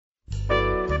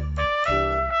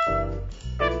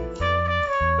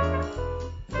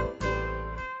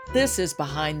This is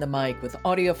Behind the Mic with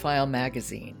AudioFile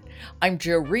Magazine. I'm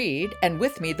Joe Reed, and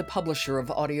with me, the publisher of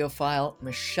AudioFile,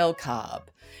 Michelle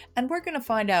Cobb. And we're going to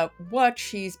find out what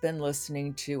she's been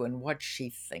listening to and what she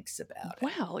thinks about it.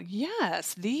 Well,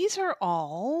 yes, these are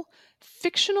all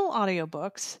fictional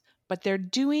audiobooks, but they're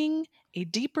doing a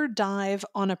deeper dive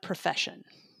on a profession.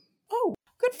 Oh,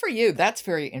 good for you. That's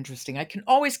very interesting. I can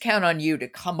always count on you to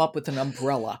come up with an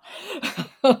umbrella.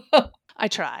 I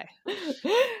try.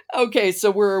 Okay, so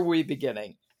where are we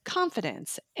beginning?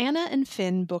 Confidence, Anna and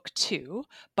Finn, Book 2,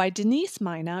 by Denise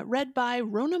Mina, read by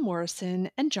Rona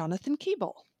Morrison and Jonathan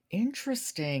Keeble.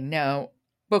 Interesting. Now,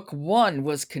 book 1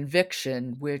 was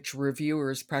Conviction, which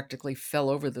reviewers practically fell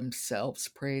over themselves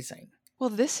praising. Well,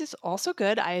 this is also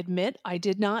good. I admit I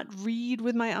did not read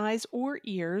with my eyes or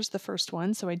ears the first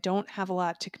one, so I don't have a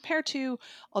lot to compare to,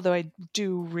 although I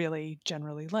do really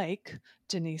generally like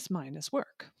Denise Mina's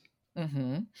work.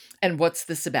 Mm-hmm. And what's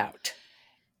this about?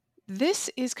 This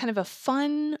is kind of a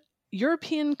fun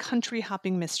European country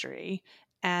hopping mystery,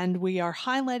 and we are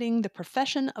highlighting the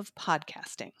profession of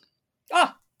podcasting.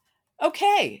 Ah,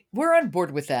 okay. We're on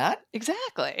board with that.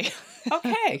 Exactly.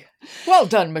 Okay. Well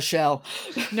done, Michelle.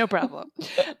 No problem.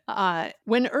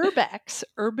 When Urbex,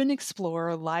 urban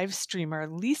explorer live streamer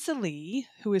Lisa Lee,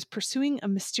 who is pursuing a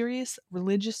mysterious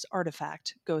religious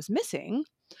artifact, goes missing,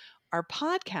 our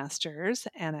podcasters,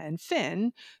 Anna and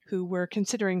Finn, who were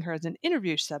considering her as an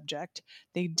interview subject,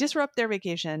 they disrupt their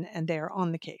vacation and they are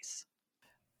on the case.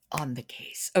 On the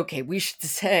case. Okay, we should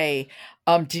say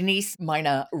Denise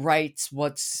Mina writes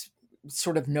what's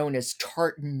sort of known as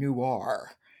tartan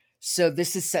noir. So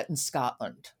this is set in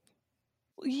Scotland.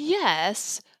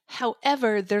 Yes.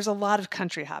 However, there's a lot of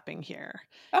country hopping here.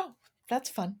 Oh, that's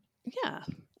fun. Yeah.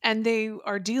 And they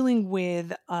are dealing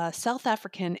with a South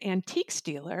African antiques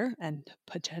dealer and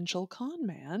potential con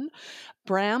man,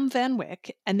 Bram Van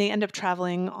Wyck, and they end up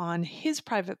traveling on his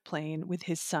private plane with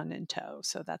his son in tow.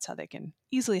 So that's how they can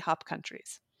easily hop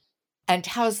countries. And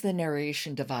how's the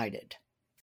narration divided?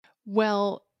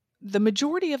 Well, the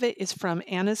majority of it is from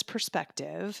Anna's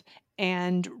perspective,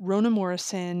 and Rona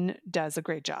Morrison does a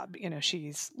great job. You know,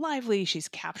 she's lively, she's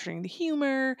capturing the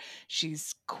humor,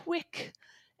 she's quick,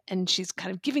 and she's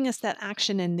kind of giving us that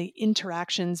action and the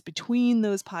interactions between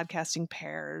those podcasting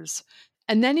pairs.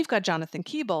 And then you've got Jonathan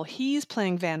Keeble. He's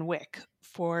playing Van Wyck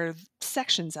for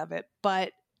sections of it,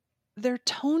 but their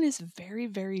tone is very,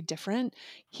 very different.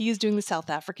 He is doing the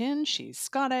South African, she's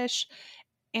Scottish,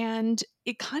 and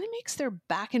it kind of makes their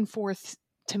back and forth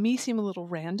to me seem a little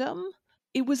random.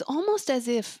 It was almost as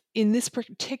if in this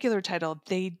particular title,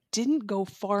 they didn't go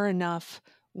far enough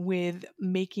with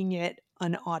making it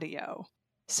an audio.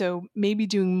 So maybe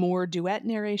doing more duet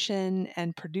narration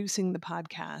and producing the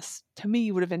podcast to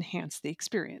me would have enhanced the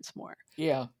experience more.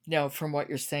 Yeah, no, from what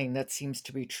you're saying, that seems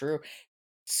to be true.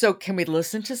 So can we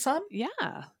listen to some?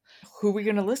 Yeah. Who are we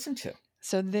going to listen to?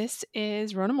 So this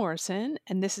is Rona Morrison,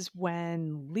 and this is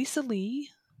when Lisa Lee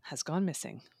has gone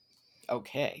missing.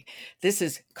 Okay, this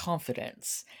is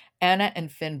Confidence, Anna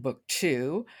and Finn Book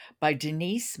 2 by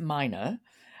Denise Mina,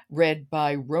 read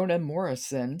by Rona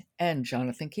Morrison and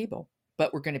Jonathan Keeble.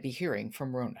 But we're going to be hearing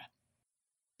from Rona.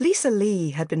 Lisa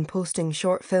Lee had been posting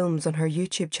short films on her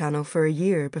YouTube channel for a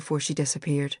year before she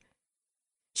disappeared.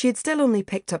 She had still only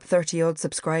picked up 30-odd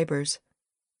subscribers.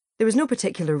 There was no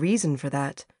particular reason for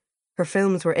that. Her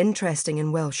films were interesting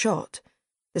and well shot.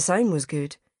 The sound was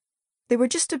good. They were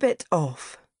just a bit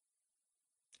off.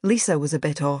 Lisa was a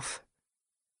bit off.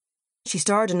 She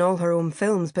starred in all her own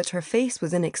films, but her face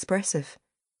was inexpressive.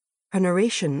 Her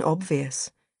narration obvious.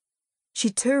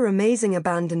 She'd tour amazing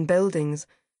abandoned buildings,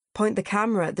 point the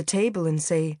camera at the table and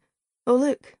say, "Oh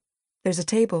look, there's a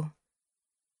table."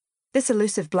 This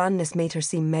elusive blandness made her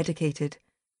seem medicated,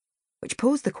 which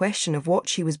posed the question of what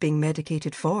she was being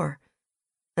medicated for,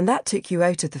 and that took you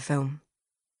out of the film.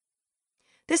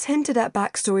 This hinted at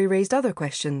backstory raised other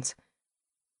questions.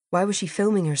 Why was she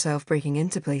filming herself breaking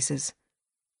into places?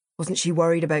 Wasn't she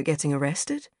worried about getting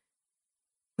arrested?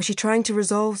 Was she trying to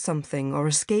resolve something or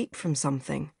escape from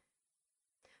something?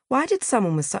 Why did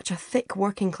someone with such a thick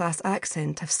working-class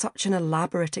accent have such an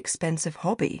elaborate, expensive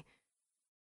hobby?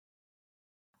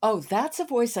 Oh, that's a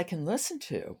voice I can listen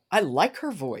to. I like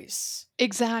her voice.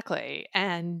 Exactly.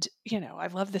 And, you know, I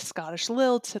love the Scottish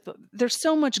lilt. There's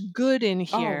so much good in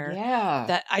here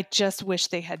that I just wish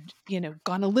they had, you know,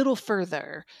 gone a little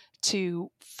further to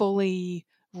fully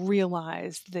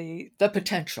realize the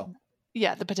potential.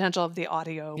 Yeah, the potential of the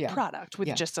audio product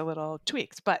with just a little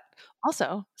tweaks. But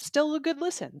also, still a good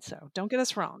listen. So don't get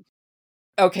us wrong.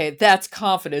 Okay, that's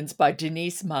Confidence by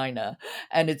Denise Mina,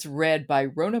 and it's read by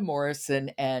Rona Morrison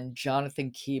and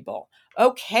Jonathan Keeble.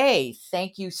 Okay,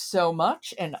 thank you so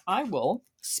much, and I will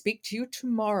speak to you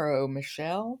tomorrow,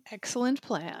 Michelle. Excellent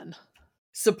plan.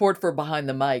 Support for Behind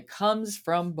the Mic comes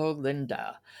from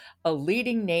Bolinda, a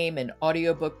leading name in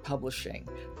audiobook publishing,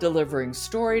 delivering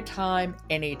story time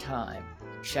anytime.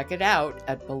 Check it out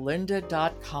at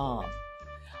bolinda.com.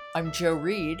 I'm Jo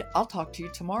Reed. I'll talk to you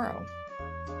tomorrow.